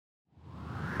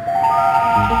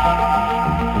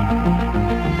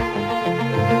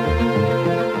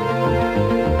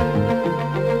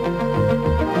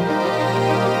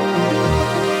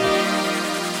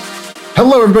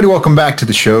Hello, everybody. Welcome back to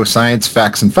the show, Science,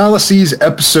 Facts, and Fallacies,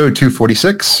 episode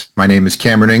 246. My name is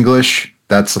Cameron English.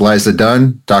 That's Liza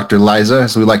Dunn, Dr. Liza,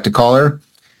 as we like to call her.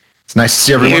 It's nice to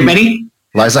see everyone. Hey, everybody.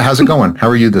 Liza, how's it going? How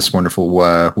are you this wonderful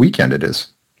weekend it is?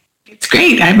 It's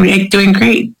great. I'm doing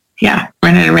great. Yeah,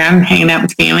 running around, hanging out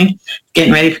with family,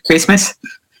 getting ready for Christmas.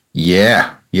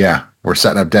 Yeah. We're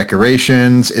setting up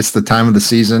decorations. It's the time of the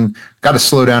season. Got to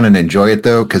slow down and enjoy it,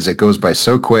 though, because it goes by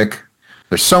so quick.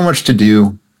 There's so much to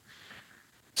do.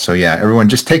 So yeah, everyone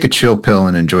just take a chill pill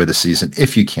and enjoy the season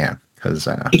if you can.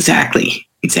 Exactly.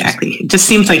 It just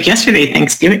seems like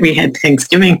yesterday, we had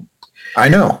Thanksgiving. I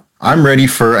know. I'm ready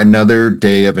for another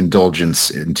day of indulgence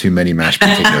in too many mashed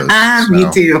potatoes. Me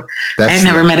too. I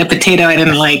never met a potato I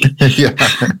didn't like.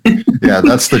 Yeah,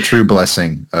 that's the true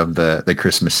blessing of the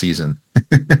Christmas season.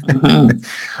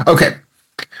 Mm-hmm. Okay,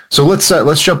 so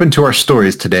let's jump into our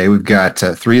stories today. We've got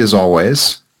three as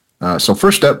always. So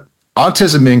first up,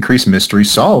 autism increase mystery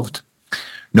solved.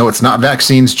 No, it's not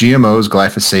vaccines, GMOs,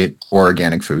 glyphosate, or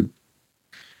organic food.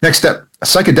 Next up,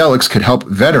 psychedelics could help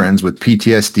veterans with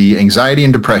PTSD, anxiety,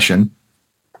 and depression,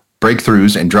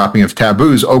 breakthroughs and dropping of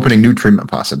taboos, opening new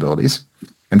treatment possibilities.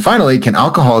 And finally, can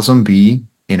alcoholism be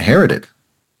inherited?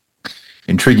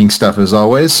 Intriguing stuff as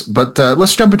always, but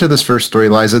let's jump into this first story,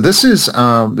 Liza. This is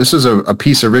a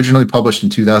piece originally published in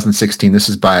 2016. This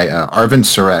is by Arvind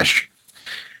Suresh.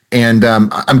 And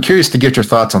I'm curious to get your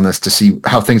thoughts on this to see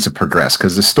how things have progressed,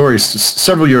 because the story is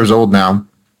several years old now.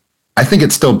 I think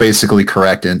it's still basically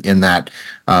correct in that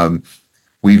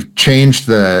we've changed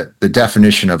the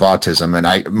definition of autism, and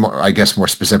I guess more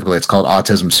specifically, it's called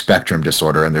autism spectrum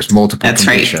disorder, and there's multiple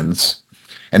conditions.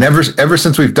 Right. And ever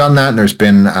since we've done that, and there's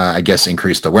been, I guess,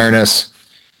 increased awareness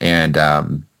and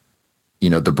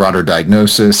the broader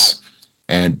diagnosis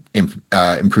and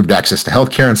improved access to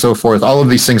healthcare and so forth. All of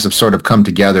these things have sort of come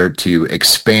together to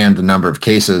expand the number of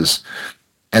cases.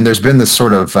 And there's been this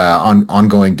sort of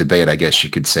ongoing debate, I guess you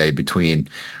could say, between,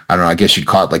 I don't know, I guess you'd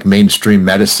call it like mainstream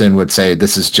medicine would say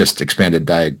this is just expanded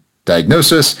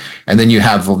diagnosis. And then you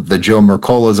have the Joe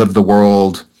Mercolas of the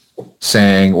world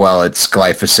saying, well, it's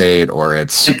glyphosate or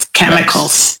it's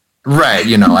chemicals. Right.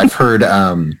 I've heard,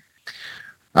 I don't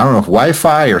know if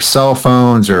Wi-Fi or cell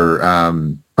phones or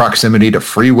proximity to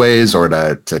freeways or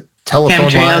to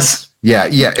telephone lines. Yeah.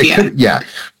 Could,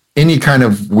 any kind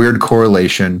of weird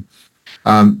correlation.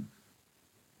 And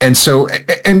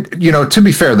to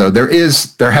be fair though,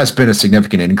 there has been a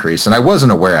significant increase, and I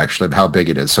wasn't aware actually of how big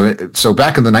it is. So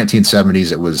back in the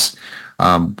 1970s, it was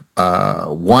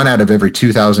 1 out of every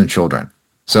 2,000 children.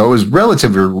 So it was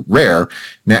relatively rare.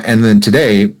 And then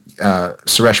today,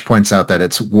 Suresh points out that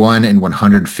it's 1 in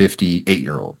 150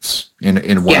 8-year-olds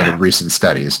in one of the recent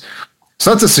studies.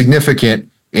 So that's a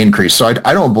significant increase. So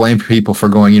I don't blame people for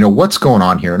going, what's going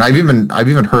on here? And I've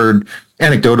even heard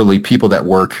anecdotally people that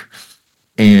work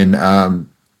in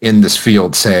this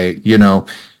field say,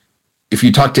 if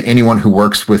you talk to anyone who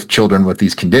works with children with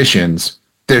these conditions,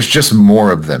 there's just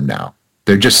more of them now.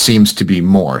 There just seems to be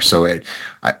more. So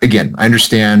I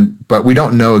understand, but we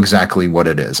don't know exactly what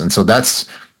it is. And so that's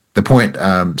the point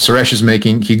Suresh is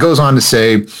making. He goes on to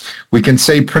say, we can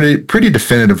say pretty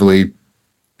definitively,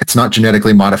 it's not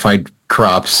genetically modified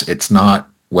crops. It's not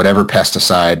whatever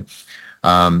pesticide.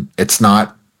 It's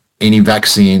not any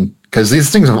vaccine, because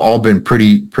these things have all been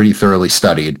pretty thoroughly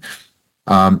studied.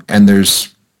 And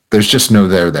there's just no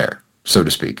there, so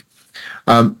to speak.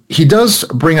 He does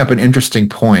bring up an interesting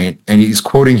point, and he's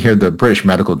quoting here the British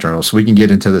Medical Journal, so we can get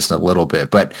into this in a little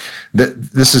bit. But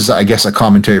this is, I guess, a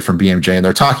commentary from BMJ, and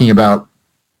they're talking about,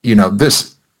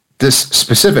 this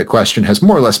specific question has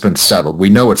more or less been settled. We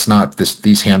know it's not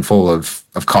these handful of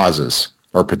causes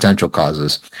or potential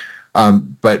causes.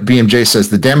 But BMJ says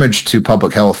the damage to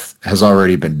public health has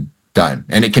already been done,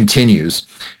 and it continues.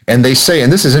 And they say,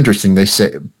 and this is interesting, they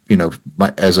say,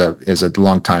 as a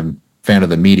longtime fan of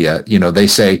the media, they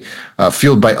say,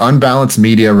 fueled by unbalanced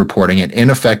media reporting and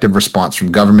ineffective response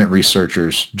from government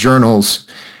researchers, journals,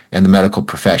 and the medical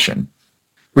profession,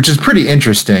 which is pretty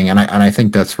interesting. And I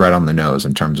think that's right on the nose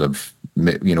in terms of,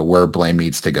 where blame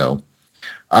needs to go.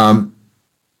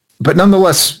 But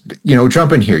nonetheless,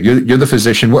 jump in here. You're the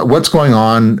physician. What's going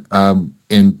on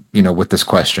with this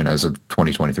question as of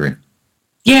 2023?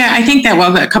 Yeah, I think that,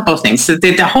 a couple of things. So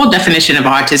the whole definition of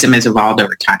autism has evolved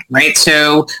over time, right?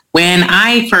 So when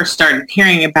I first started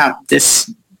hearing about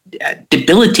this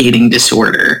debilitating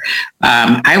disorder,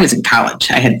 I was in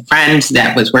college. I had friends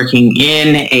that was working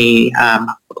in a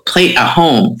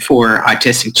home for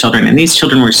autistic children, and these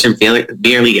children were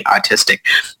severely autistic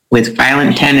with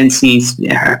violent tendencies,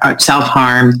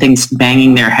 self-harm, things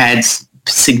banging their heads,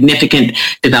 significant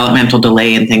developmental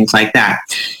delay and things like that.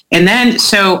 And then,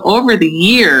 so over the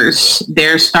years,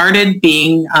 there started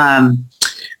being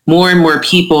more and more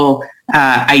people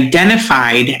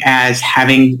identified as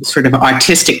having sort of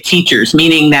autistic features,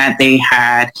 meaning that they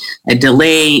had a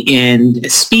delay in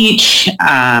speech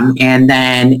and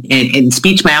then in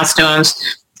speech milestones,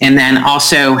 and then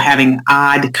also having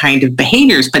odd kind of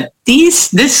behaviors. But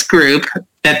this group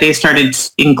that they started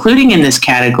including in this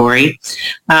category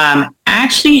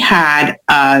actually had,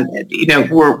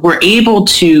 were able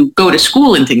to go to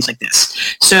school and things like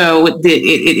this. So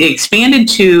it expanded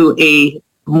to a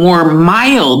more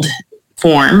mild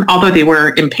form, although they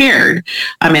were impaired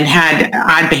and had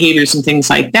odd behaviors and things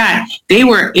like that. They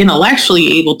were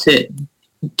intellectually able to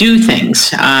do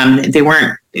things. They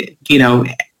weren't,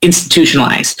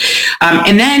 institutionalized.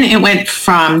 And then it went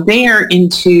from there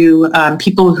into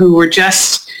people who were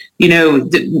just,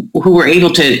 who were able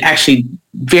to actually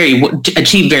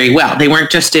achieve very well. They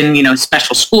weren't just in,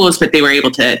 special schools, but they were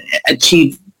able to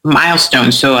achieve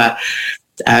milestones. So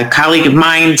a colleague of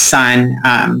mine's son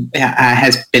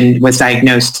was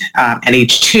diagnosed at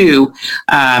age 2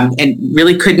 and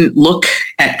really couldn't look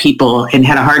at people and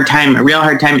had a real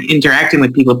hard time interacting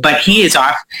with people. But he is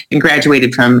off and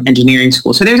graduated from engineering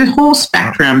school. So there's a whole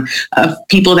spectrum of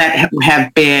people that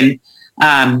have been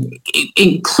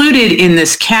included in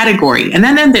this category. And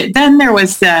then there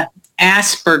was the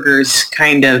Asperger's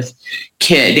kind of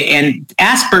kid, and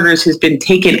Asperger's has been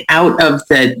taken out of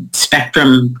the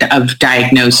spectrum of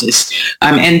diagnosis.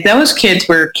 And those kids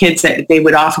were kids that they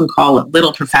would often call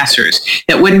little professors,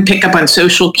 that wouldn't pick up on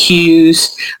social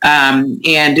cues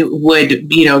and would,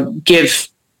 give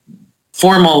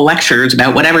formal lectures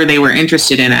about whatever they were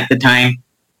interested in at the time.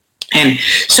 And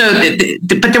so,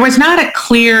 but there was not a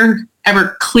clear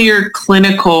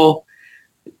clinical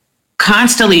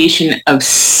constellation of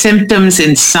symptoms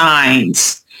and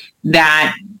signs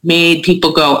that made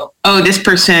people go, oh, this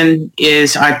person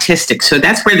is autistic. So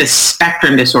that's where the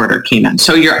spectrum disorder came in.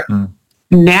 So you're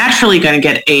naturally going to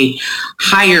get a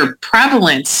higher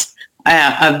prevalence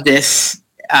of this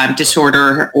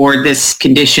disorder or this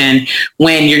condition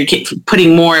when you're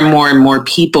putting more and more and more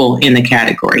people in the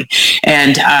category.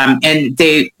 And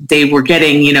they were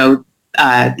getting,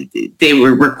 they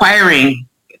were requiring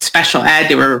special ed,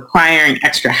 they were requiring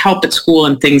extra help at school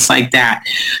and things like that.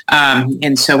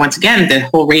 And so once again, the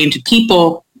whole range of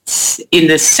people in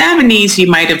the 70s, you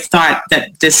might have thought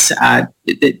that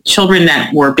the children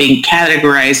that were being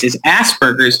categorized as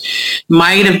Asperger's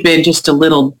might have been just a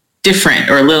little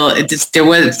different, or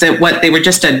they were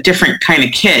just a different kind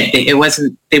of kid. They were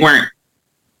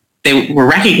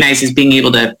recognized as being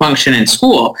able to function in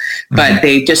school, but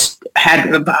they just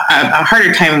had a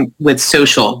harder time with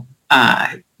social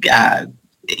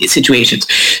situations.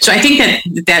 So I think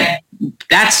that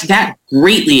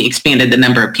greatly expanded the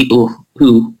number of people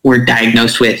who were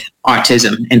diagnosed with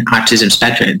autism and autism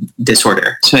spectrum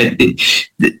disorder. So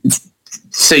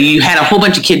you had a whole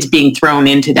bunch of kids being thrown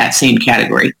into that same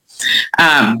category.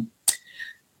 I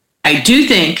do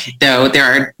think, though, there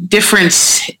are different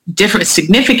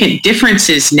significant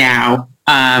differences now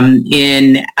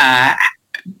in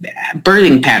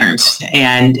birthing patterns,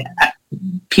 and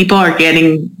people are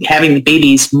having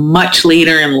babies much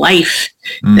later in life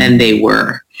than they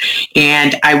were.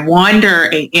 And I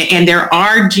wonder, and there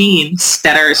are genes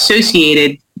that are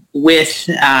associated with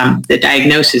the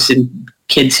diagnosis in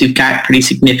kids who've got pretty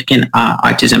significant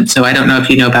autism. So I don't know if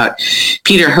you know about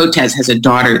Peter Hotez has a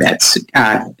daughter that's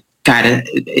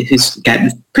who's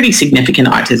got pretty significant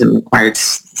autism, required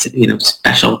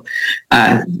special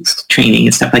training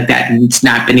and stuff like that, and it's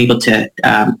not been able to.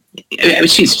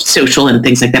 She's social and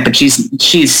things like that, but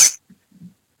she's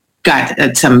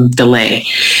got some delay,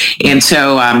 and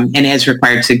so and has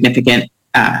required significant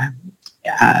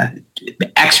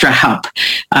extra help.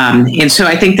 And so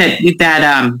I think that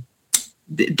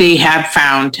they have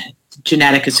found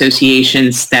genetic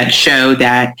associations that show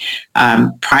that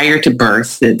prior to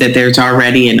birth, that there's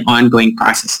already an ongoing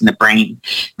process in the brain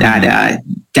that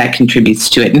contributes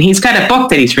to it. And he's got a book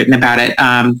that he's written about it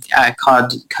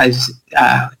called, because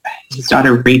his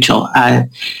daughter Rachel, I'm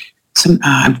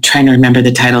trying to remember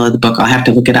the title of the book. I'll have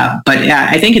to look it up. But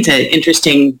I think it's an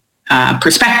interesting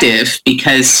perspective,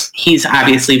 because he's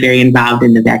obviously very involved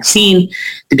in the vaccine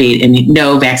debate, and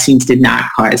no, vaccines did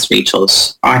not cause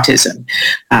Rachel's autism.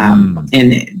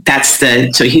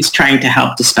 And so he's trying to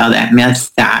help dispel that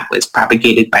myth that was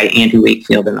propagated by Andrew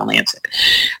Wakefield in The Lancet.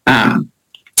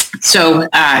 So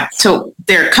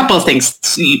there are a couple of things.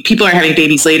 People are having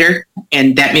babies later,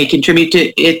 and that may contribute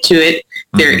to it.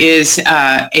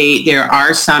 Mm-hmm. There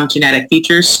are some genetic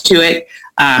features to it.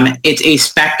 It's a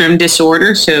spectrum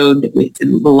disorder, so a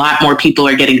lot more people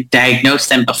are getting diagnosed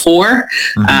than before.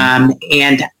 Mm-hmm.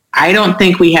 And I don't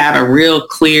think we have a real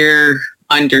clear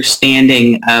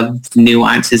understanding of the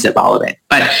nuances of all of it.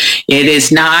 But it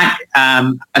is not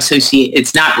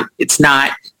It's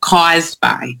not caused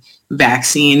by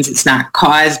vaccines. It's not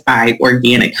caused by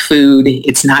organic food.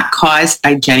 It's not caused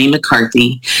by Jenny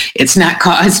McCarthy. It's not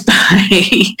caused by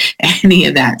any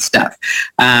of that stuff.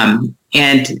 And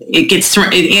it gets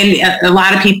and a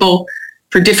lot of people,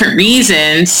 for different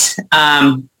reasons,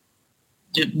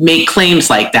 make claims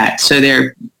like that. So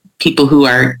they're people who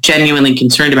are genuinely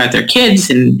concerned about their kids,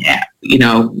 and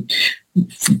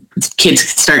kids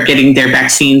start getting their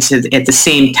vaccines at the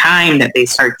same time that they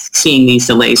start seeing these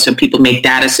delays. So people make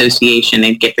that association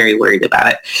and get very worried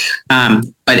about it.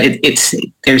 But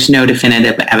there's no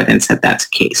definitive evidence that that's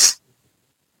the case.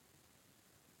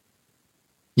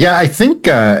 Yeah, I think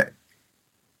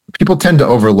people tend to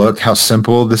overlook how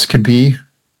simple this can be,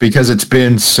 because it's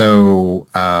been so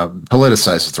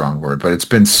politicized is the wrong word, but it's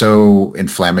been so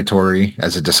inflammatory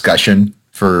as a discussion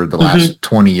for the last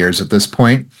 20 years at this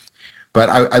point. But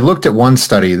I looked at one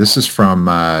study. This is from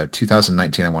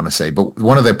 2019, I want to say. But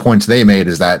one of the points they made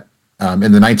is that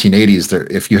in the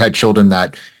 1980s, if you had children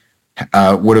that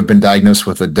would have been diagnosed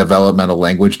with a developmental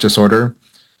language disorder,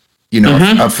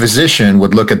 a physician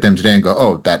would look at them today and go,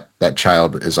 "Oh, that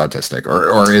child is autistic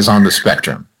or is on the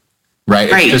spectrum." Right.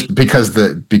 It's just because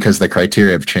the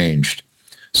criteria have changed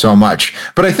so much.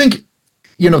 But I think,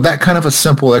 that kind of a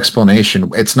simple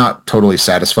explanation, it's not totally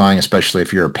satisfying, especially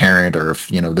if you're a parent or if,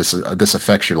 this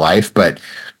affects your life. But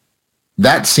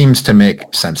that seems to make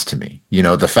sense to me.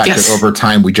 The fact that over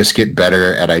time we just get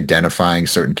better at identifying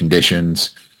certain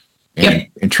conditions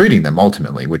and treating them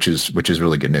ultimately, which is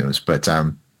really good news. But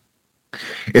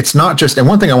it's not just, and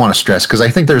one thing I want to stress, because I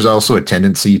think there's also a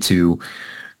tendency to,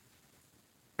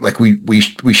 like we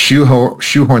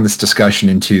shoehorn this discussion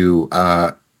into,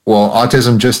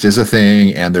 autism just is a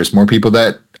thing, and there's more people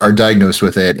that are diagnosed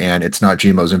with it, and it's not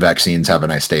GMOs and vaccines. Have a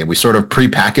nice day. And we sort of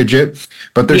prepackage it,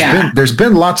 but there's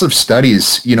been lots of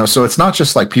studies, so it's not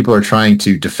just like people are trying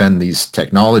to defend these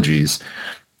technologies.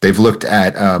 They've looked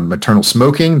at maternal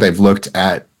smoking, they've looked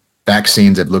at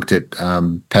vaccines, they've looked at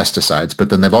pesticides, but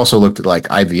then they've also looked at like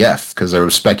IVF, because there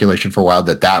was speculation for a while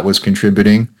that was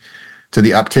contributing to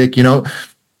the uptick,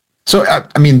 So,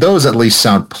 I mean, those at least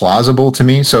sound plausible to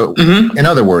me. So, in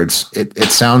other words,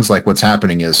 it sounds like what's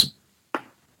happening is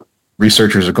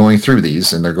researchers are going through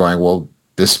these and they're going, well,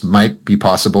 this might be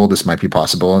possible,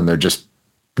 and they're just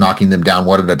knocking them down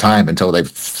one at a time until they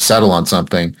settle on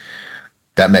something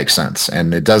that makes sense.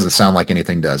 And it doesn't sound like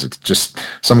anything does. It's just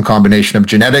some combination of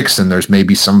genetics, and there's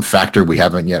maybe some factor we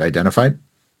haven't yet identified.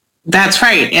 That's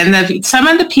right. And some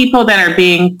of the people that are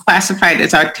being classified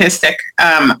as autistic,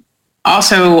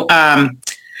 also, I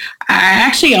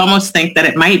actually almost think that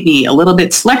it might be a little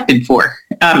bit selected for.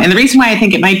 And the reason why I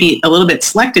think it might be a little bit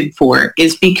selected for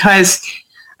is because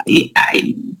a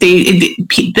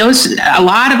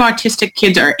lot of autistic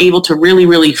kids are able to really,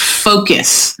 really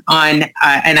focus on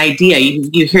an idea.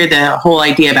 You hear the whole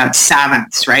idea about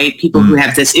savants, right? People who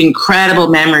have this incredible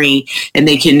memory, and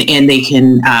they can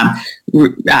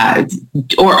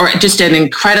or just an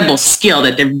incredible skill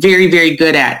that they're very, very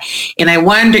good at. And I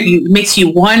wonder, it makes you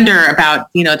wonder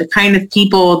about, the kind of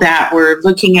people that were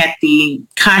looking at the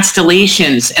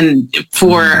constellations and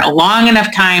for a long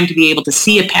enough time to be able to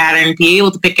see a pattern, be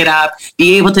able to pick it up,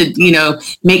 be able to,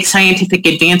 make scientific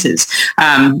advances.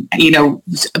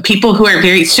 People who are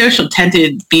very social tend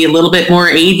to be a little bit more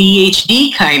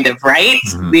ADHD kind of, right?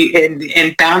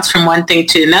 And bounce from one thing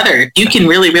to another. You can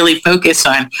really, really focus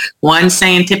on one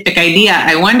scientific idea.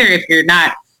 I wonder if you're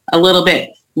not a little bit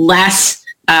less,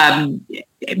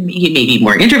 you may be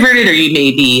more introverted, or you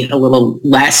may be a little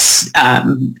less,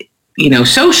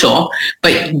 social,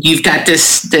 but you've got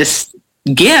this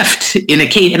gift in a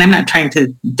case. And I'm not trying to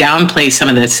downplay some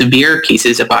of the severe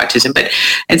cases of autism, but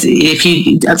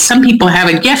some people have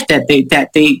a gift that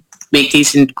they make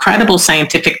these incredible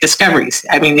scientific discoveries.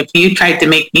 I mean, if you tried to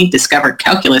make me discover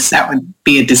calculus, that would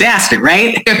be a disaster,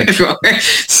 right?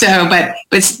 So, but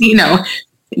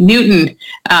Newton,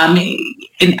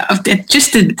 and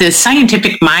just the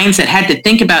scientific minds that had to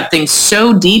think about things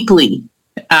so deeply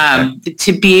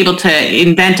to be able to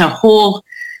invent a whole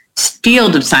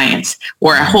field of science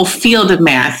or a whole field of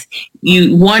math.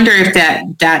 You wonder if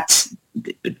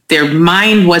their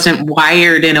mind wasn't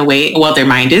wired in a way. Well, their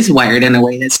mind is wired in a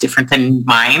way that's different than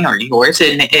mine or yours,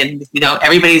 and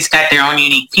everybody's got their own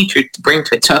unique features to bring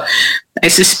to it. So I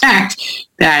suspect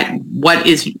that what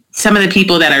is some of the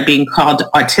people that are being called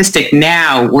autistic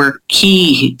now were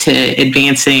key to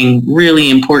advancing really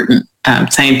important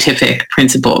scientific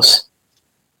principles.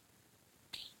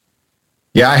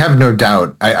 Yeah, I have no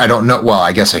doubt. I don't know. Well,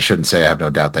 I guess I shouldn't say I have no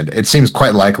doubt that it seems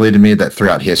quite likely to me that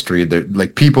throughout history,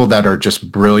 like people that are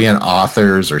just brilliant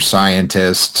authors or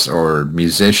scientists or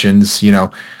musicians,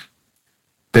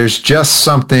 there's just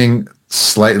something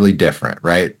slightly different,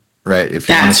 right? Right. If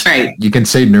that's right. You can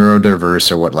say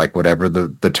neurodiverse or whatever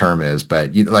the term is,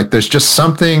 but there's just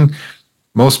something.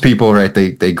 Most people, right?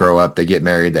 They grow up, they get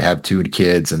married, they have 2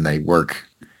 kids, and they work.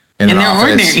 And they're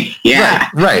ordinary. Yeah.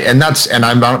 Right. And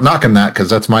I'm not knocking that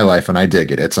because that's my life and I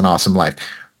dig it. It's an awesome life.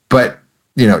 But,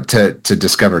 to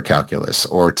discover calculus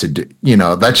or to do,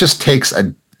 that just takes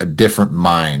a different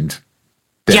mind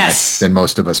than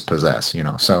most of us possess,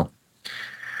 So,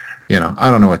 I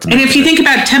don't know what to make. And if you think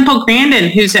about Temple Grandin,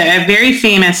 who's a very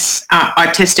famous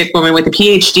autistic woman with a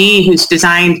PhD who's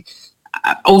designed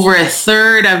over a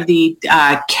third of the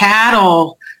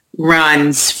cattle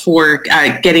runs for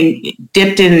getting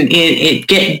dipped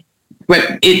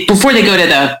before they go to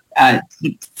the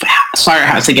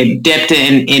slaughterhouse, they get dipped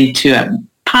into a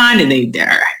pond, and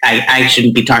I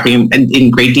shouldn't be talking in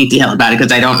great detail about it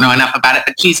because I don't know enough about it,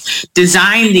 but she's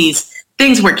designed these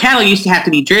things where cattle used to have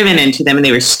to be driven into them and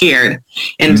they were scared,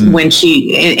 and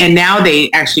and now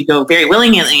they actually go very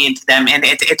willingly into them, and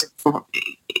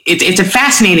it's a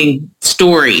fascinating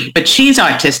story. But she's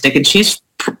autistic, and she's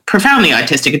profoundly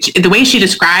autistic. The way she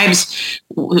describes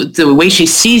the way she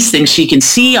sees things, she can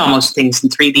see almost things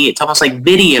in 3D. It's almost like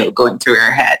video going through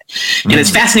her head. And it's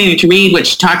fascinating to read what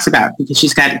she talks about because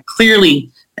she's got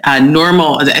clearly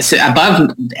normal,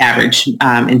 above average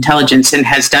intelligence, and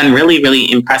has done really,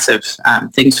 really impressive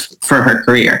things for her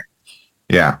career.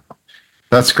 Yeah,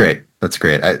 that's great. That's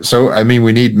great.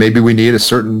 We need a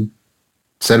certain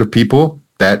set of people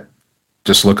that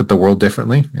just look at the world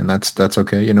differently, and that's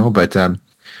okay, but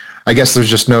I guess there's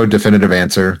just no definitive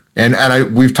answer.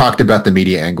 And we've talked about the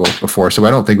media angle before, so I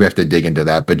don't think we have to dig into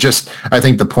that. But I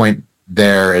think the point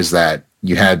there is that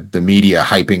you had the media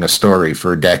hyping a story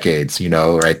for decades,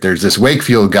 right? There's this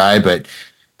Wakefield guy, but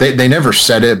they never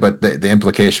said it, but the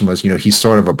implication was, he's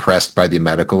sort of oppressed by the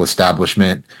medical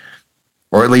establishment,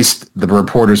 or at least the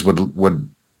reporters would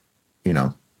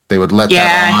they would let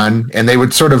that on, and they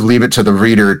would sort of leave it to the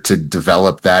reader to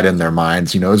develop that in their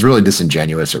minds. It was really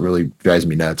disingenuous. It really drives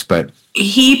me nuts. But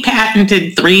he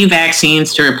patented 3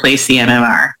 vaccines to replace the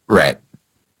MMR. Right.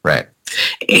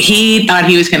 He thought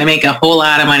he was going to make a whole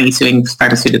lot of money suing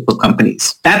pharmaceutical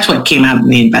companies. That's what came out in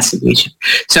the investigation.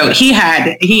 So he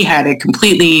had a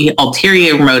completely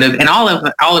ulterior motive, and all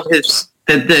of his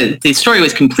the story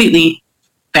was completely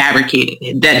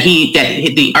fabricated. That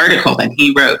the article that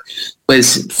he wrote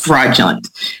was fraudulent,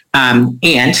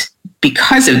 and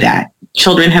because of that,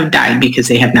 children have died because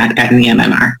they have not gotten the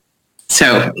MMR.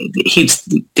 So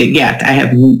I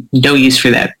have no use for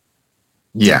that.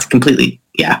 Yeah, it's completely.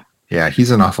 Yeah,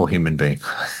 he's an awful human being.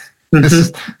 This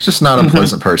is just not a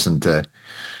pleasant person to,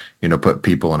 put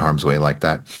people in harm's way like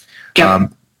that.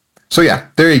 Yep. So yeah,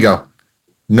 there you go.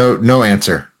 No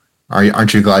answer.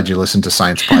 Aren't you glad you listened to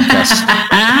science podcasts?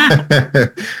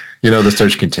 The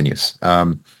search continues.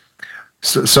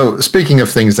 So speaking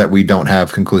of things that we don't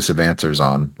have conclusive answers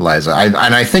on, Liza,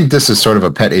 I think this is sort of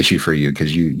a pet issue for you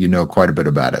because you know quite a bit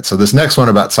about it. So this next one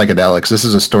about psychedelics, this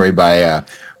is a story by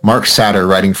Mark Satter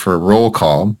writing for Roll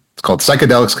Call. It's called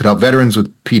 "Psychedelics Could Help Veterans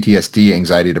with PTSD,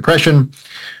 Anxiety, Depression,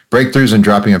 Breakthroughs and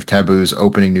Dropping of Taboos,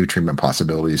 Opening New Treatment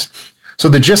Possibilities." So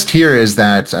the gist here is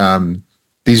that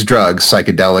these drugs,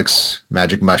 psychedelics,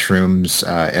 magic mushrooms,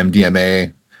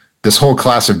 MDMA, this whole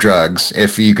class of drugs,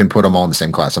 if you can put them all in the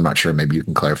same class, I'm not sure. Maybe you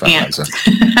can clarify.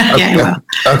 Yeah.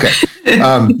 Okay.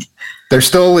 They're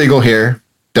still illegal here.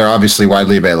 They're obviously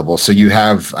widely available. So you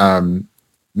have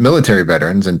military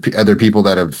veterans and other people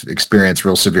that have experienced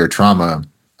real severe trauma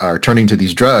are turning to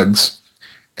these drugs,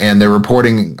 and they're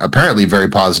reporting apparently very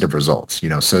positive results.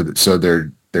 So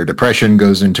their depression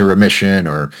goes into remission,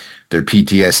 or their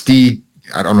PTSD,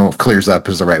 I don't know if clears up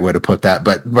is the right way to put that,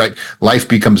 but life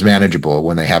becomes manageable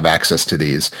when they have access to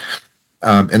these.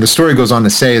 And the story goes on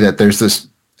to say that there's this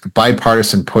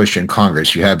bipartisan push in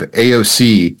Congress. You have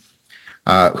AOC,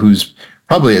 who's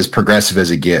probably as progressive as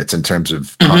it gets in terms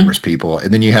of Congress people.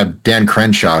 And then you have Dan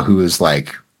Crenshaw, who is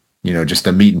just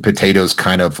a meat and potatoes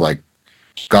kind of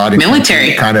God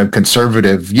military kind of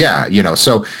conservative. Yeah.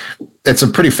 So it's a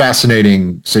pretty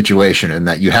fascinating situation in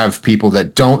that you have people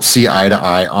that don't see eye to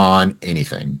eye on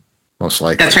anything, most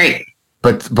likely. That's right.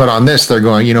 But on this, they're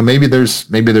going, maybe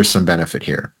there's some benefit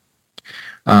here.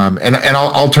 And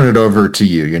I'll turn it over to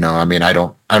you. I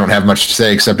don't have much to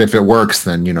say except if it works,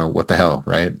 then what the hell,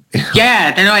 right?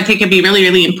 Yeah, I think it'd be really,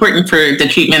 really important for the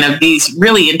treatment of these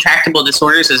really intractable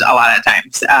disorders is a lot of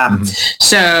times.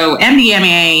 So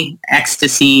MDMA,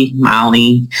 ecstasy,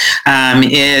 Molly,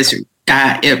 is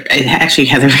it actually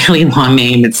has a really long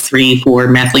name. It's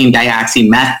 3,4-methylene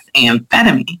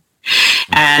dioxymethamphetamine,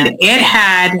 and it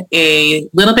had a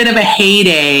little bit of a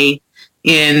heyday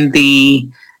in the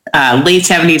late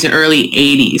 70s and early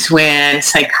 80s when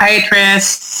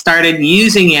psychiatrists started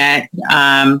using it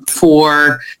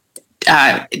for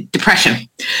depression.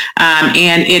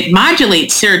 And it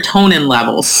modulates serotonin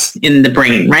levels in the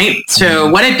brain, right?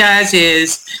 So what it does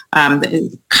is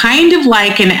kind of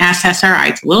like an SSRI.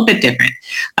 It's a little bit different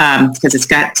because it's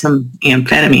got some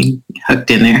amphetamine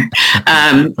hooked in there.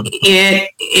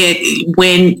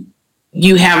 When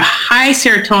you have high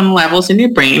serotonin levels in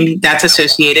your brain, that's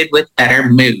associated with better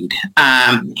mood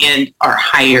and are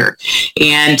higher.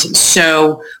 And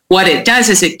so what it does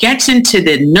is it gets into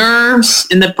the nerves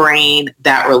in the brain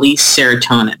that release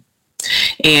serotonin.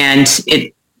 And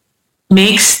it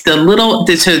makes the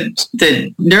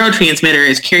neurotransmitter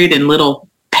is carried in little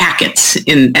packets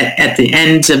at the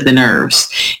ends of the nerves.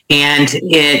 And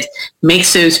it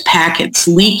makes those packets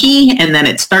leaky, and then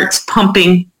it starts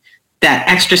pumping that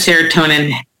extra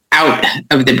serotonin out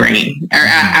of the brain or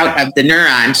out of the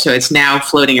neuron. So it's now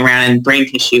floating around in brain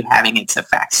tissue having its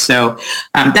effects. So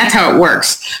that's how it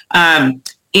works.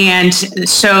 And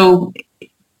so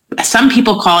some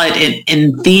people call it an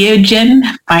entheogen,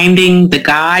 finding the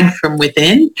God from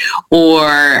within,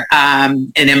 or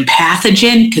an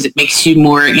empathogen because it makes you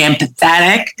more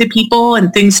empathetic to people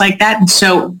and things like that. And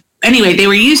so anyway, they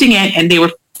were using it and they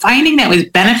were finding that was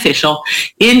beneficial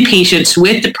in patients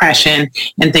with depression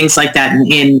and things like that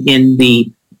in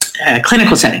the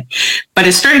clinical setting. But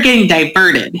it started getting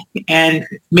diverted and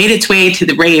made its way to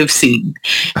the rave scene.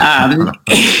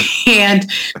 And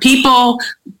people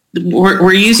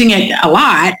were using it a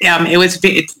lot. It was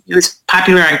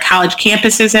popular on college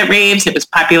campuses at raves. It was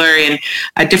popular in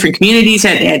different communities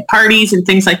at parties and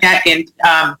things like that. And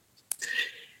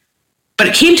but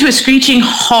it came to a screeching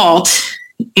halt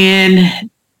in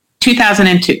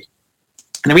 2002.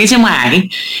 And the reason why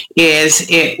is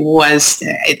it was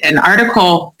an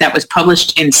article that was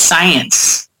published in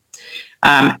Science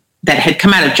that had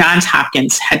come out of Johns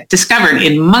Hopkins had discovered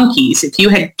in monkeys, if you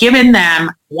had given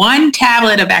them one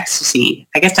tablet of ecstasy,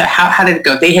 I guess how did it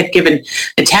go? They had given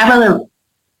a tablet of,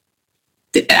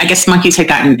 I guess monkeys had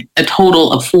gotten a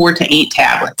total of 4 to 8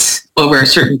 tablets over a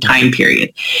certain time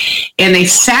period. And they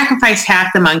sacrificed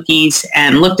half the monkeys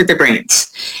and looked at their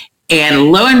brains.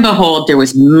 And lo and behold, there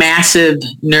was massive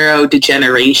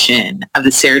neurodegeneration of the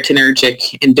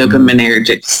serotonergic and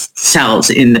dopaminergic cells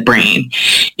in the brain.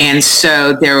 And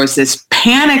so there was this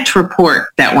panicked report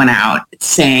that went out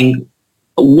saying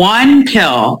one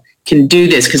pill can do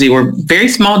this because they were very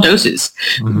small doses.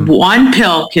 One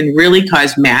pill can really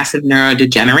cause massive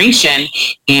neurodegeneration.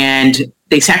 And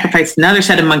they sacrificed another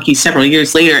set of monkeys several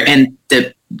years later, and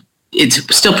it's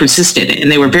still persisted, and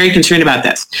they were very concerned about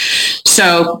this.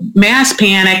 So mass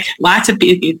panic, lots of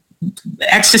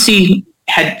ecstasy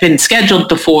had been scheduled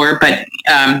before, but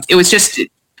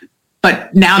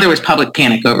but now there was public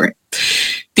panic over it.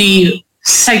 The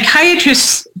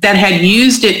psychiatrists that had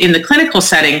used it in the clinical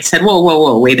setting said,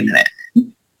 whoa, wait a minute.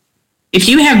 If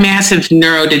you have massive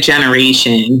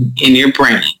neurodegeneration in your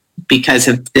brain because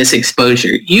of this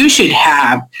exposure, you should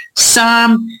have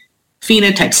some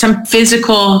phenotype, some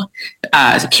physical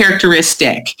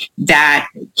characteristic that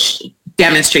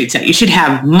demonstrates that. You should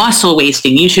have muscle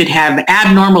wasting. You should have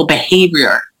abnormal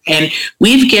behavior. And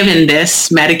we've given this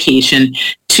medication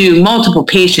to multiple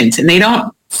patients, and they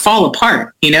don't fall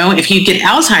apart. If you get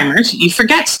Alzheimer's, you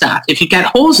forget stuff. If you got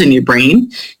holes in your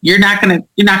brain, you're not gonna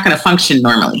function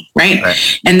normally, right?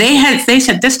 And they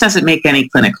said this doesn't make any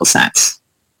clinical sense.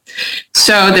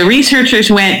 So the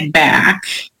researchers went back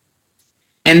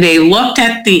and they looked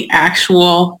at the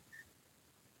actual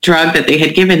drug that they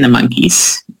had given the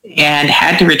monkeys and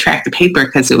had to retract the paper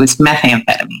because it was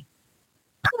methamphetamine,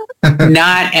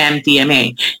 not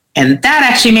MDMA. And that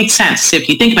actually makes sense. If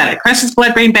you think about it, crosses the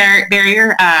blood-brain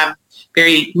barrier,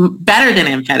 very better than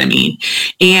amphetamine.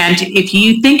 And if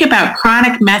you think about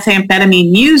chronic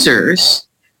methamphetamine users,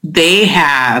 they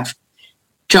have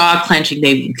jaw clenching,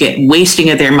 they get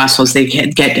wasting of their muscles, they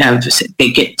get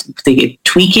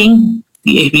tweaking.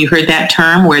 Have you heard that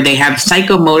term where they have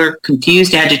psychomotor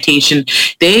confused agitation?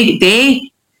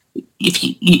 They if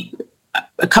you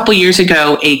a couple years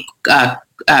ago, a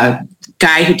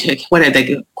guy who took, what are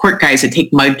the court guys that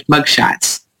take mug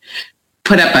shots,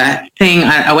 put up a thing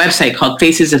on a website called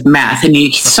Faces of Meth, and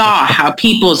you saw how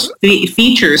people's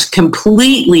features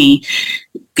completely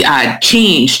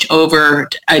changed over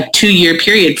a 2-year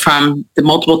period from the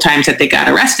multiple times that they got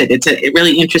arrested. It's a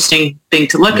really interesting thing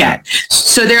to look at.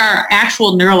 So there are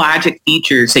actual neurologic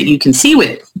features that you can see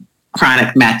with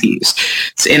chronic meth use.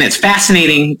 And it's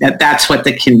fascinating that that's what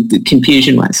the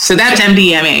confusion was. So that's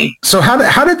MDMA. So how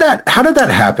did that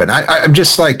happen? I'm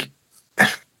just like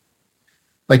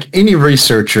any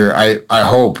researcher, I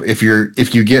hope if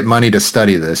you get money to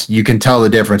study this, you can tell the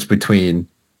difference between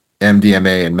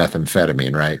MDMA and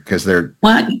methamphetamine, right? Because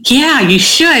well, yeah, you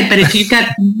should. But if you've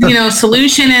got,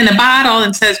 solution in a bottle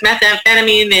and says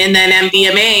methamphetamine and then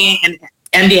MDMA, and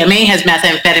MDMA has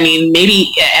methamphetamine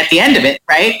maybe at the end of it,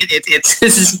 right? This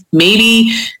is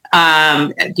maybe,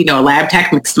 a lab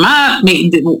tech mixed them up.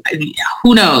 Maybe,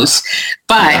 who knows?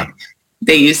 But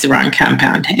they used the wrong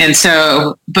compound. And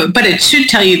so, but it should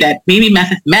tell you that maybe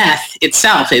meth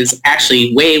itself is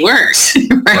actually way worse,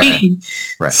 right?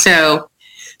 Right.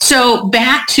 So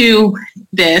back to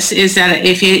this is that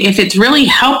if it's really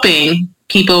helping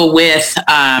people with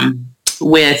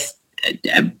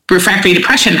refractory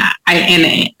depression,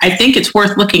 I think it's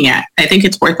worth looking at. I think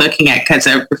it's worth looking at because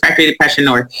refractory depression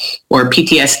or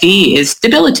PTSD is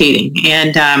debilitating,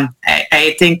 and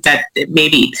I think that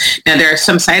maybe now there are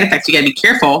some side effects. You got to be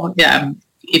careful.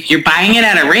 If you're buying it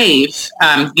at a rave,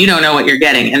 you don't know what you're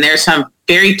getting, and there's some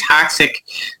very toxic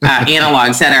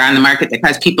analogs that are on the market that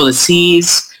cause people to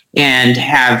seize and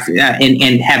have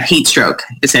heat stroke,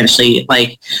 essentially,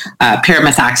 like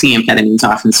paramethoxyamphetamine is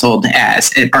often sold as,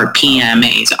 or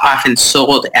PMA is often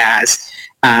sold as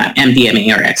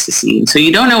MDMA or ecstasy. So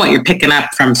you don't know what you're picking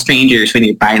up from strangers when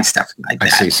you're buying stuff like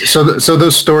that. I see. So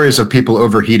those stories of people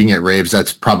overheating at raves,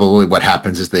 that's probably what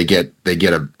happens is they get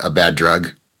a bad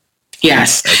drug.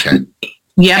 Yes. Okay.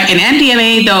 Yep, and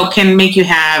MDMA though can make you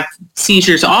have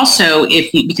seizures also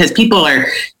because people are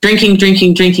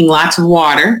drinking lots of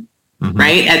water,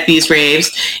 right, at these raves,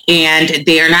 and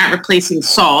they are not replacing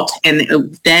salt. And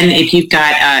then if you've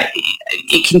got,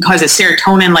 it can cause a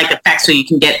serotonin-like effect, so you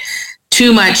can get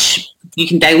too much. You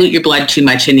can dilute your blood too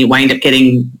much, and you wind up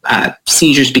getting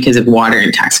seizures because of water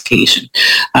intoxication.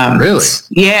 Really?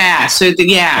 Yeah. So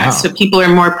Wow. So people are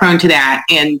more prone to that,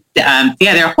 and there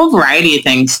are a whole variety of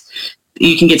things.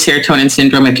 You can get serotonin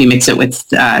syndrome if you mix it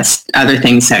with other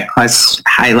things that cause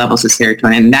high levels of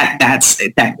serotonin.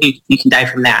 That you can die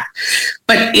from that.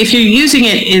 But if you're using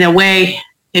it in a way,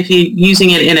 if you're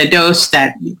using it in a dose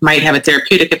that might have a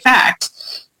therapeutic effect,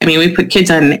 I mean, we put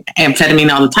kids on amphetamine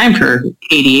all the time for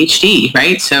ADHD,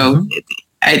 right? So,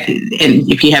 and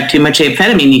if you have too much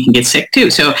amphetamine, you can get sick too.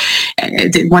 So,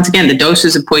 once again, the dose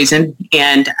is a poison,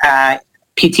 and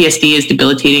PTSD is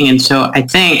debilitating. And so, I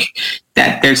think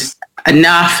that there's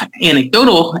enough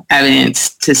anecdotal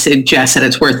evidence to suggest that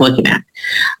it's worth looking at.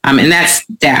 And that's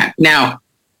that. Now,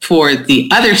 for the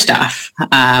other stuff,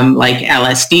 like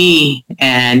LSD,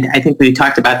 and I think we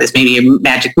talked about this, maybe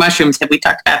magic mushrooms. Have we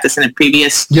talked about this in a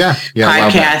previous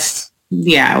podcast?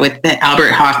 Yeah, with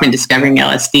Albert Hoffman discovering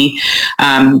LSD.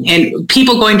 And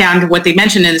people going down to, what they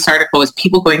mentioned in this article was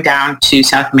people going down to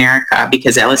South America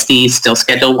because LSD is still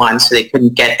Schedule 1, so they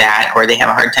couldn't get that, or they have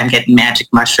a hard time getting magic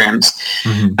mushrooms.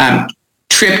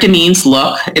 Tryptamines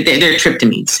they're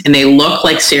tryptamines, and they look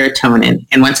like serotonin.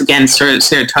 And once again,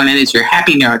 serotonin is your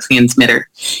happy neurotransmitter.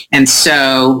 And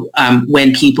so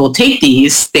when people take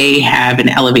these, they have an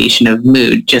elevation of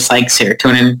mood, just like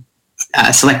serotonin.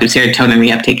 Selective serotonin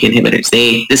reuptake inhibitors.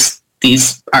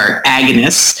 These are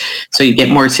agonists, so you get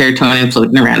more serotonin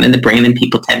floating around in the brain, and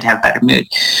people tend to have better mood.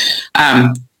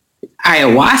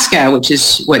 Ayahuasca, which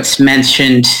is what's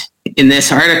mentioned in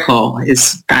this article,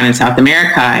 is found in South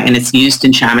America, and it's used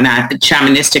in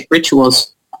shamanistic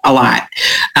rituals a lot.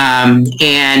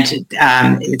 And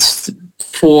it's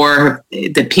for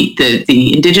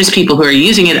the indigenous people who are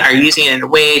using it in a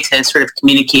way to sort of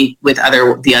communicate with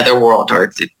the other world,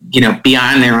 or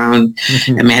beyond their own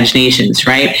imaginations,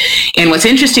 right? And what's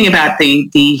interesting about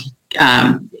it's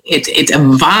a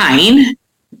vine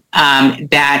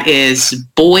that is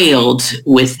boiled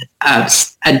with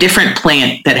a different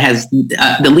plant that has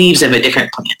the leaves of a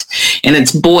different plant, and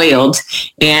it's boiled,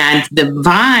 and the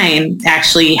vine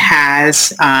actually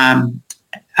has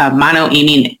a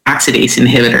monoamine oxidase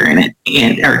inhibitor in it,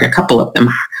 or a couple of them,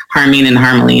 harmine and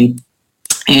harmaline.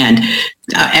 And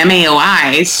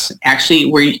MAOIs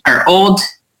actually are old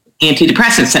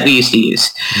antidepressants that we used to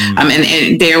use.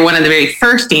 And they're one of the very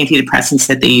first antidepressants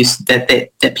that they used,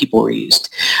 that people were used.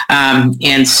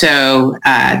 And so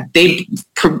they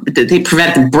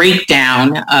prevent the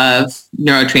breakdown of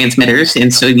neurotransmitters.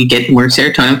 And so you get more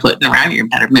serotonin floating around, you're in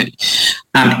better mood.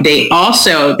 They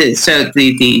also,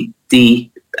 the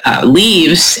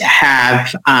leaves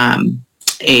have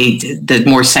the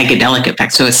more psychedelic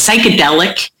effect. So a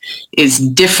psychedelic is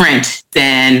different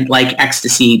than like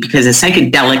ecstasy, because a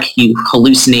psychedelic you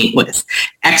hallucinate with.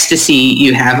 Ecstasy,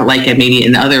 you have like maybe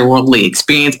an otherworldly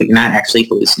experience, but you're not actually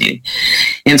hallucinating.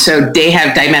 And so they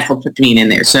have dimethyltryptamine in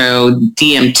there. So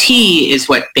DMT is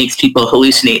what makes people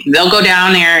hallucinate. They'll go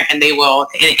down there and they will,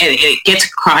 and it gets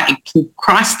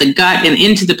across the gut and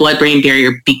into the blood-brain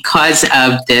barrier because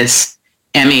of this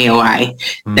MAOI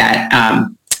that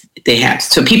they have.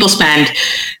 So people spend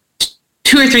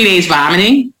 2 or 3 days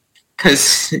vomiting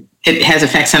because it has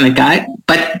effects on the gut,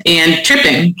 and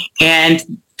tripping.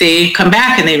 And they come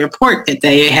back and they report that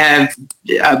they have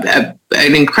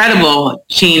an incredible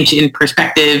change in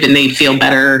perspective, and they feel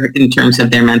better in terms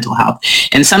of their mental health.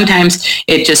 And sometimes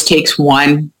it just takes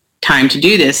one time to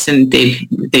do this, and they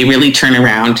really turn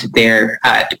around their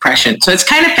depression. So it's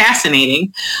kind of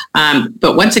fascinating.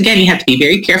 But once again, you have to be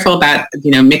very careful about,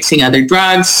 mixing other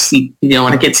drugs. You don't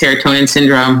want to get serotonin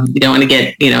syndrome. You don't want to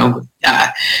get,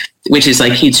 which is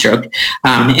like heat stroke.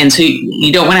 And so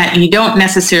you don't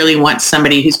necessarily want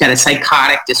somebody who's got a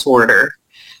psychotic disorder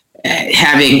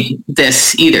having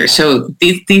this either. So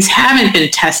these haven't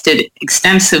been tested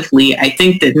extensively. I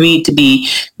think there need to be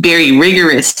very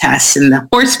rigorous tests, and the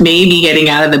horse may be getting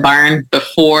out of the barn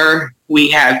before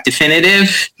we have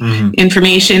definitive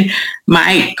information.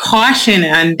 My caution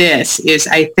on this is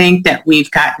I think that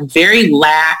we've gotten very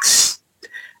lax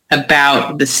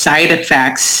about the side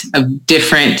effects of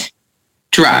different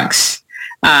drugs.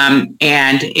 And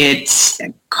it's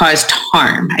caused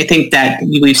harm. I think that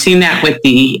we've seen that with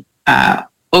the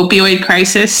opioid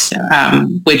crisis,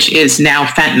 which is now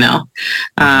fentanyl,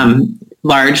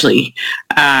 largely.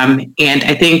 And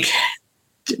I think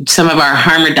some of our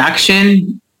harm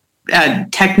reduction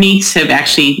techniques have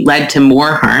actually led to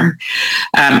more harm.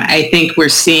 I think we're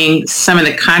seeing some of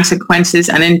the consequences,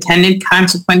 unintended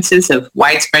consequences of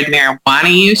widespread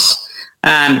marijuana use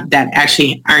that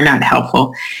actually are not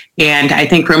helpful. And I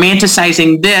think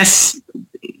romanticizing this,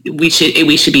 we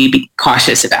should be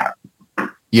cautious about.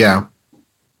 Yeah.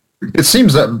 It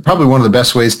seems that probably one of the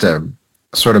best ways to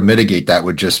sort of mitigate that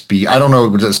would just be, I don't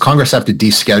know, does Congress have to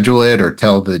deschedule it or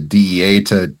tell the DEA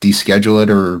to deschedule it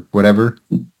or whatever?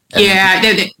 Yeah,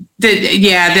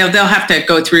 they'll have to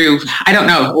go through. I don't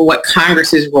know what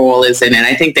Congress's role is in it.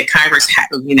 I think that Congress,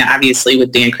 obviously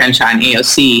with Dan Crenshaw and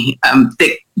AOC,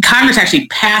 the Congress actually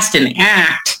passed an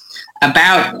act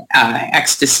about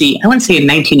ecstasy, I want to say in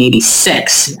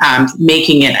 1986,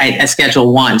 making it a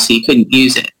Schedule 1, so you couldn't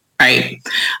use it, right?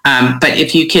 But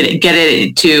if you could get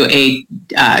it to a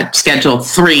Schedule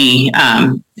 3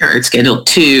 or Schedule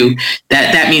 2,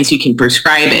 that means you can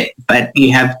prescribe it, but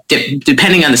you have,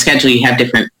 depending on the schedule, you have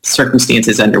different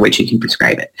circumstances under which you can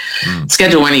prescribe it.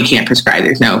 Schedule 1, you can't prescribe.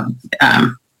 There's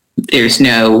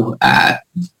no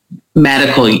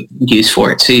medical use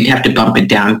for it, so you'd have to bump it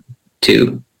down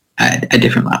to a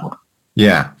different level.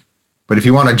 Yeah. But if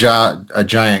you want a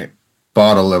giant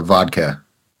bottle of vodka,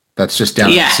 that's just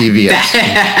down at CVS.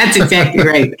 That's exactly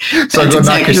right. So go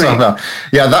knock yourself out.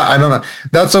 Yeah, I don't know.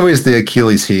 That's always the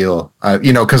Achilles heel,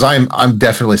 because I'm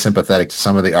definitely sympathetic to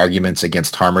some of the arguments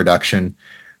against harm reduction,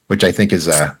 which I think is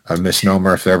a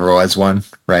misnomer if there ever was one,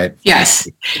 right? Yes.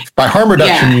 By harm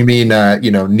reduction, you mean,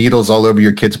 needles all over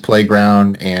your kid's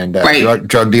playground and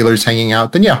drug dealers hanging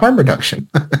out, then harm reduction.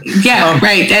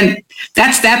 Right. And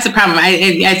that's the problem.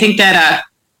 I think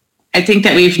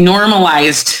that we've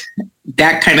normalized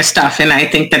that kind of stuff, and I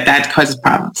think that causes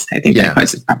problems. That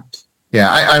causes problems.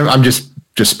 Yeah, I'm just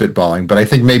spitballing, but I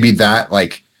think maybe that,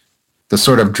 like, the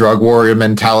sort of drug warrior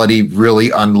mentality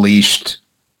really unleashed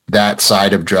that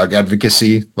side of drug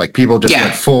advocacy. Like, people just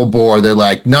went full bore. They're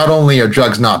like, not only are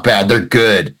drugs not bad, they're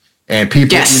good. And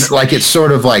people, like, it's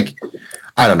sort of like,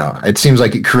 I don't know. It seems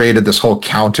like it created this whole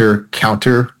counter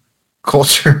culture.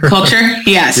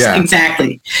 Yes,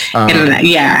 exactly. And I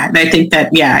think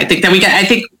that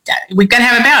we've got to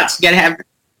have a balance. You got to have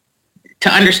to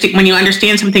understand, when you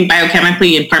understand something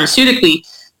biochemically and pharmaceutically.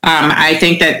 I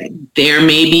think that there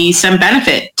may be some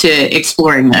benefit to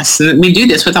exploring this, and we do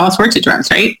this with all sorts of drugs,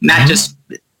 right? Not just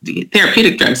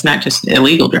therapeutic drugs, not just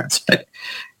illegal drugs, but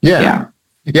yeah.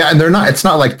 And it's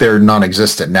not like they're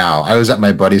non-existent now. I was at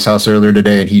my buddy's house earlier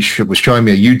today, and he was showing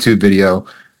me a YouTube video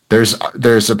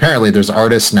there's apparently there's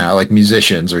artists now, like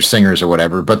musicians or singers or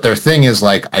whatever, but their thing is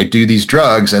like, I do these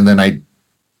drugs and then I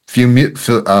film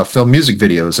music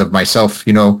videos of myself,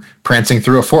 prancing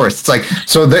through a forest. It's like,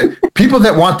 so the people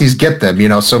that want these get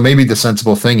them, so maybe the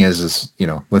sensible thing is,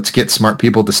 let's get smart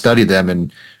people to study them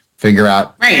and figure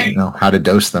out, right, how to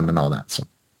dose them and all that. So,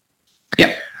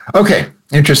 yeah. Okay.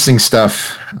 Interesting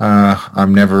stuff.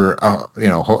 I'm never,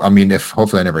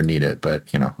 hopefully I never need it, but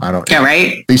I don't. Yeah,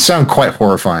 right. These sound quite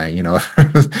horrifying. I've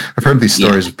heard these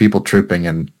stories of people tripping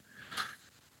and.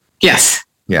 Yes.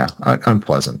 Yeah,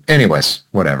 unpleasant. Anyways,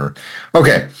 whatever.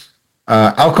 Okay,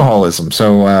 alcoholism.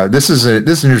 So this is an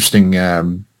interesting.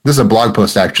 This is a blog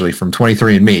post actually from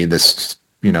 23andMe. This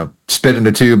spit in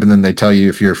a tube and then they tell you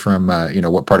if you're from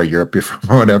what part of Europe you're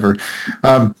from or whatever.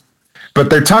 But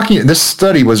they're talking. This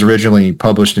study was originally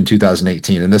published in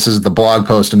 2018, and this is the blog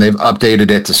post, and they've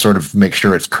updated it to sort of make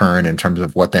sure it's current in terms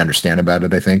of what they understand about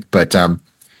it, I think. But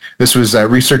this was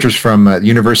researchers from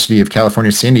University of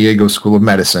California, San Diego School of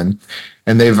Medicine,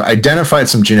 and they've identified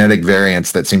some genetic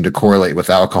variants that seem to correlate with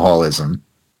alcoholism.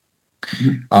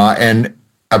 And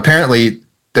apparently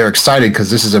they're excited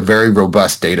because this is a very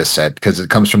robust data set because it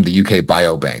comes from the UK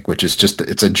Biobank, which is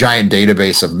it's a giant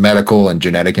database of medical and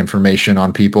genetic information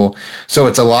on people. So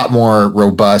it's a lot more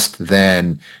robust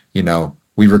than,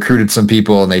 we recruited some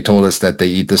people and they told us that they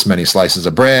eat this many slices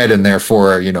of bread and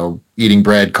therefore, eating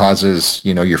bread causes,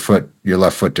 your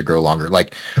left foot to grow longer.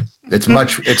 Like it's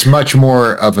much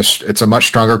more of it's a much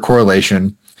stronger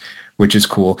correlation, which is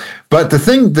cool. But the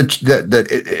thing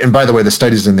and by the way, the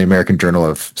study's in the American Journal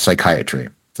of Psychiatry.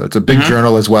 So it's a big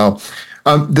journal as well.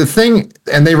 The thing,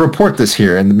 and they report this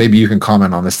here, and maybe you can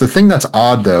comment on this. The thing that's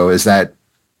odd though, is that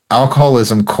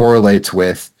alcoholism correlates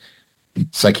with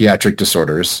psychiatric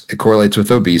disorders. It correlates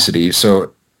with obesity.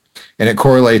 And it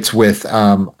correlates with,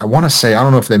 I want to say, I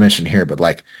don't know if they mentioned here, but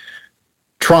like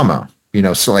trauma,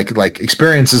 so like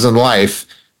experiences in life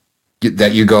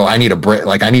that you go, I need a break,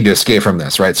 like I need to escape from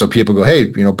this, right? So people go,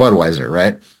 hey, Budweiser,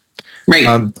 right? Right.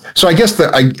 So I guess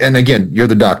and again, you're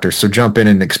the doctor, so jump in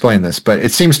and explain this, but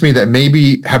it seems to me that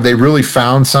maybe have they really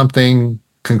found something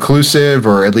conclusive,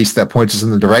 or at least that points us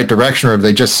in the right direction, or have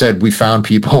they just said we found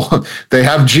people, they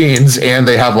have genes and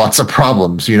they have lots of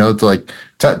problems, to like,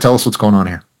 tell us what's going on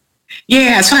here.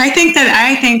 Yeah, so I think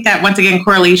that once again,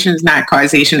 correlation is not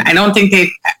causation. I don't think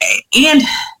and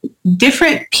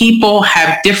different people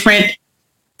have different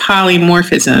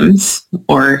polymorphisms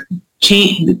or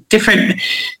different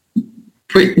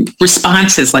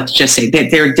responses. Let's just say that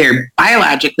they're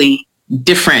biologically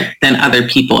different than other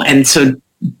people, and so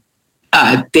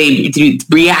they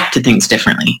react to things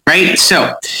differently, right?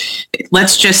 So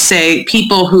let's just say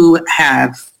people who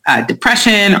have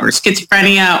depression or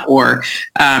schizophrenia or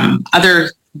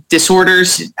other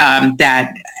disorders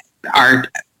that are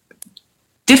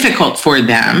difficult for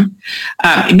them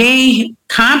may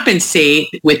compensate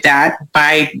with that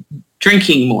by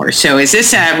drinking more. So is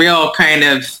this a real kind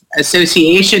of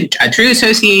association, a true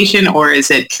association, or is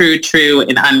it true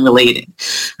and unrelated?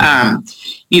 Are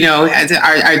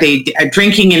they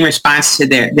drinking in response to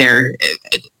their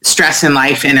stress in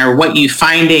life, and are what you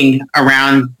finding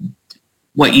around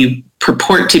what you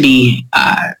purport to be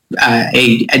a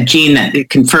gene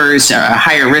that confers a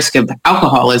higher risk of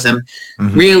alcoholism,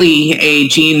 really a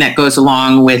gene that goes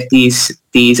along with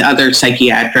these other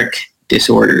psychiatric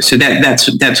disorders? So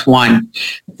that's one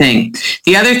thing.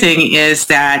 The other thing is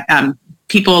that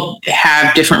people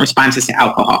have different responses to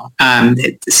alcohol.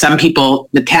 Some people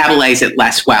metabolize it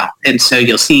less well, and so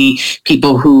you'll see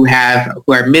people who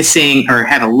are missing or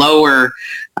have a lower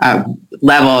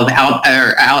level of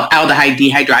aldehyde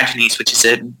dehydrogenase, which is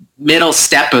a middle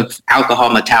step of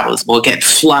alcohol metabolism, will get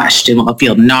flushed and will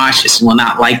feel nauseous and will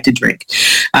not like to drink.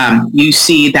 You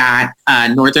see that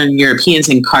Northern Europeans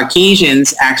and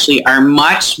Caucasians actually are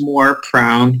much more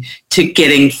prone to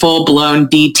getting full-blown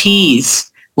DTs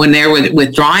when they're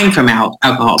withdrawing from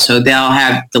alcohol. So they'll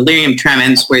have delirium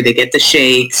tremens where they get the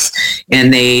shakes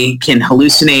and they can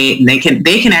hallucinate, and they can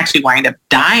actually wind up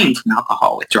dying from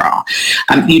alcohol withdrawal.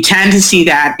 You tend to see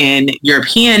that in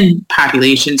European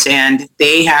populations, and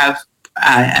they have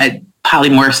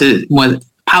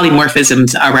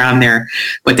polymorphisms around their,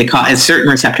 what they call a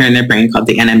certain receptor in their brain called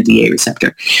the NMDA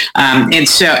receptor. And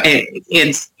so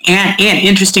and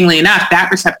interestingly enough, that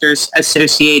receptor is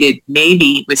associated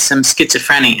maybe with some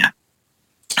schizophrenia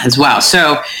as well.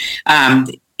 So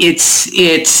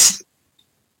it's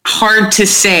hard to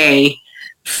say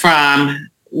from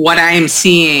what I am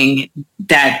seeing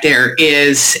that there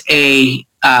is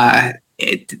that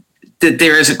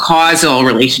there is a causal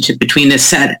relationship between this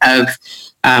set of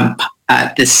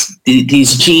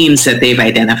these genes that they've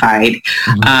identified.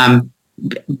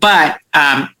 But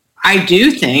I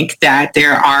do think that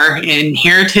there are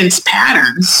inheritance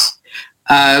patterns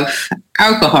of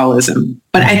alcoholism,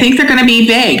 but I think they're going to be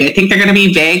vague. I think they're going to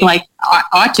be vague like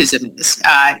autism is.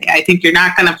 I think you're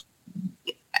not going to,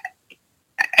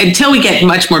 until we get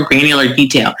much more granular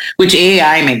detail, which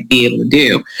AI might be able to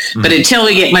do, but until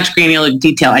we get much granular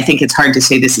detail, I think it's hard to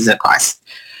say this is a cause.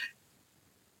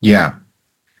 Yeah.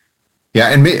 Yeah.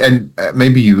 And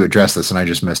maybe you addressed this and I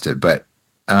just missed it, but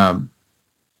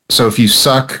so if you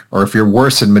suck or if you're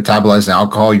worse at metabolizing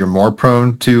alcohol, you're more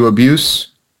prone to abuse?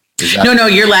 No,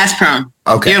 you're less prone.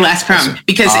 Okay. You're less prone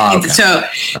because you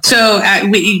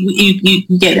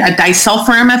get a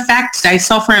disulfiram effect.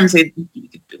 Disulfiram,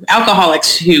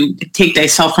 alcoholics who take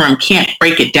disulfiram can't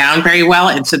break it down very well,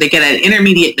 and so they get an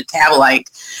intermediate metabolite,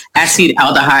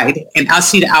 acetaldehyde, and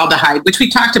acetaldehyde, which we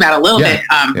talked about a little bit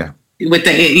with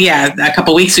a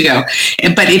couple weeks ago.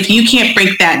 But if you can't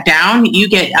break that down, you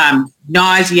get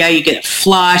nausea, you get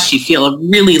flush, you feel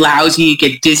really lousy, you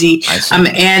get dizzy.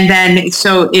 And then,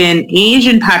 so in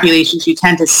Asian populations, you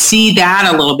tend to see that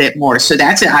a little bit more. So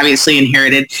that's obviously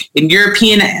inherited. In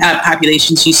European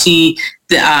populations, you see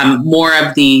more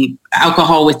of the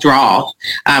alcohol withdrawal,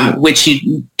 which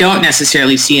you don't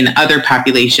necessarily see in other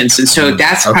populations. And so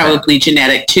that's probably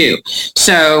genetic too.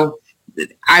 So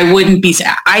I wouldn't be,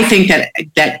 I think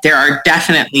that there are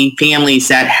definitely families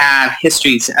that have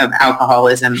histories of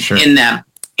alcoholism in them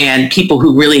and people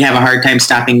who really have a hard time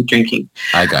stopping drinking.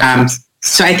 I got you.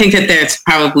 So I think that there's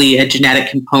probably a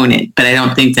genetic component, but I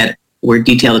don't think that we're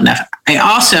detailed enough. I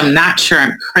also am not sure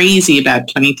I'm crazy about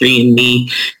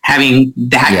 23andMe having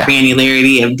that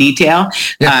granularity of detail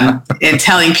and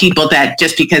telling people that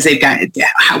just because they've got,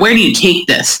 where do you take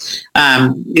this?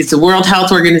 Is the World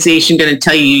Health Organization going to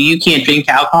tell you you can't drink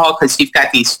alcohol because you've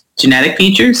got these genetic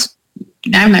features?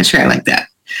 I'm not sure I like that.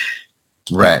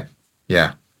 Right.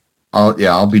 Yeah.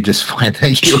 I'll be just fine.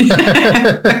 Thank you.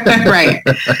 Right.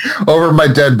 Over my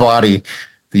dead body.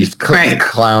 These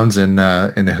clowns in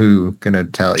Who gonna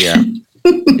tell? Yeah,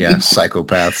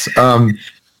 psychopaths. What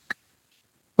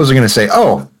was I gonna say?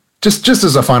 Oh, just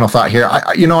as a final thought here,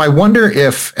 I wonder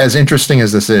if, as interesting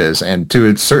as this is, and to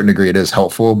a certain degree it is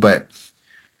helpful, but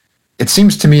it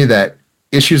seems to me that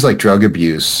issues like drug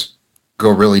abuse go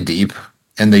really deep,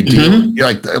 and they do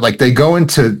like they go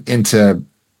into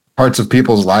parts of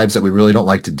people's lives that we really don't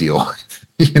like to deal with.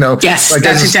 Yes, like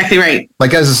that's exactly right.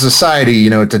 Like as a society,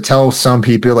 to tell some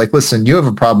people, like, listen, you have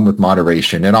a problem with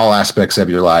moderation in all aspects of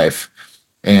your life,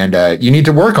 and you need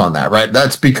to work on that, right?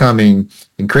 That's becoming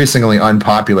increasingly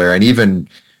unpopular, and even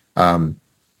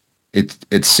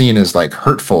it's seen as like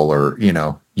hurtful, or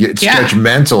it's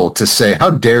judgmental to say, how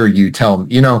dare you tell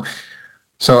me,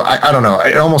 So I don't know.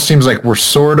 It almost seems like we're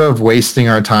sort of wasting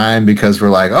our time because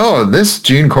we're like, oh, this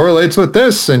gene correlates with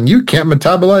this, and you can't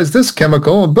metabolize this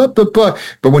chemical, and blah, blah, blah.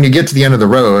 But when you get to the end of the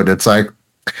road, it's like,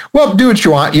 well, do what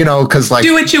you want, because like...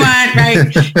 Do what you want,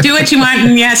 right? Do what you want,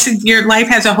 and yes, your life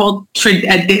has a whole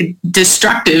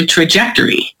destructive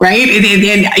trajectory, right?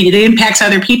 It impacts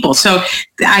other people. So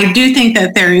I do think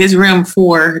that there is room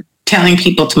for telling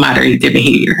people to moderate their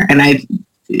behavior, and I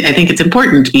think it's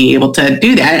important to be able to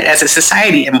do that as a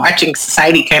society, and watching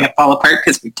society kind of fall apart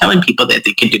because we're telling people that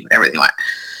they can do whatever they want.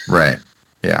 Right.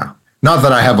 Yeah. Not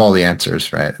that I have all the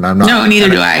answers, right? And I'm not. No, neither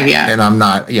do I. Yeah. And I'm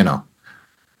not,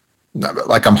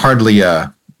 like I'm hardly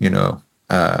a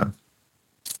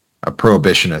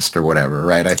prohibitionist or whatever,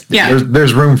 right?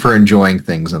 There's room for enjoying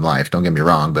things in life. Don't get me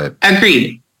wrong, but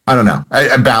agreed. I don't know.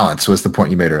 A balance was the point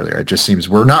you made earlier. It just seems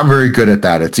we're not very good at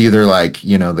that. It's either like,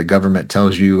 the government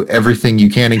tells you everything you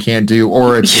can and can't do,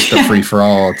 or it's just a free for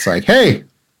all. It's like, hey.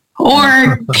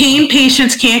 Or pain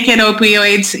patients can't get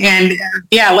opioids, and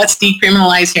let's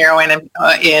decriminalize heroin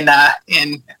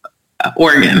in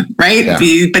Oregon, right? Yeah.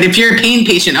 But if you're a pain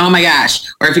patient, oh my gosh.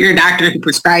 Or if you're a doctor who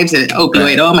prescribes an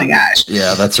opioid, oh my gosh.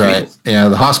 Yeah, that's right. Yeah,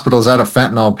 the hospital's out of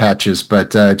fentanyl patches, but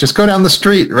just go down the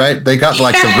street, right? They got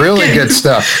like the really good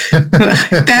stuff.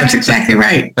 That's exactly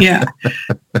right. Yeah.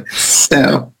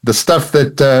 So the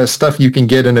stuff you can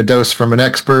get in a dose from an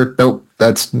expert, nope.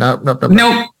 That's nope.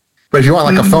 Nope. But if you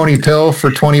want like a phony pill for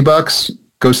 $20,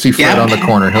 go see Fred on the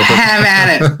corner. He'll have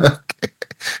at it.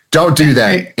 Don't do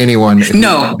that, anyone.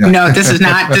 No, this does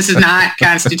not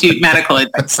constitute medical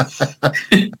advice.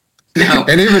 No.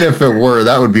 And even if it were,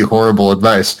 that would be horrible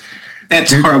advice.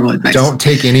 That's horrible advice. Don't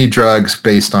take any drugs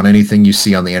based on anything you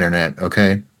see on the internet,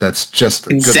 okay? That's just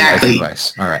good life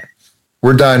advice. All right.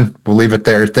 We're done. We'll leave it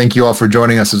there. Thank you all for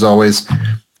joining us as always.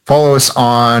 Follow us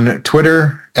on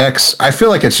Twitter, X. I feel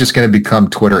like it's just going to become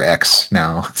Twitter X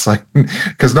now. It's like,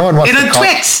 because no one wants to call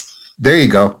Twix. There you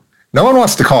go. No one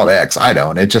wants to call it X. I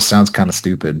don't. It just sounds kind of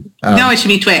stupid. No, it should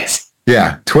be Twix.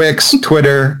 Yeah, Twix,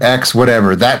 Twitter, X,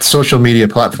 whatever. That social media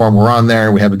platform, we're on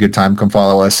there. We have a good time. Come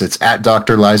follow us. It's at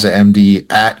Dr. Liza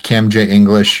MD, at CamJ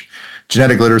English.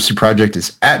 Genetic Literacy Project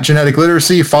is at Genetic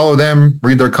Literacy. Follow them,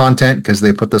 read their content because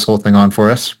they put this whole thing on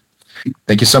for us.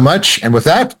 Thank you so much. And with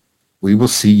that, we will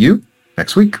see you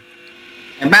next week.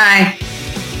 Bye.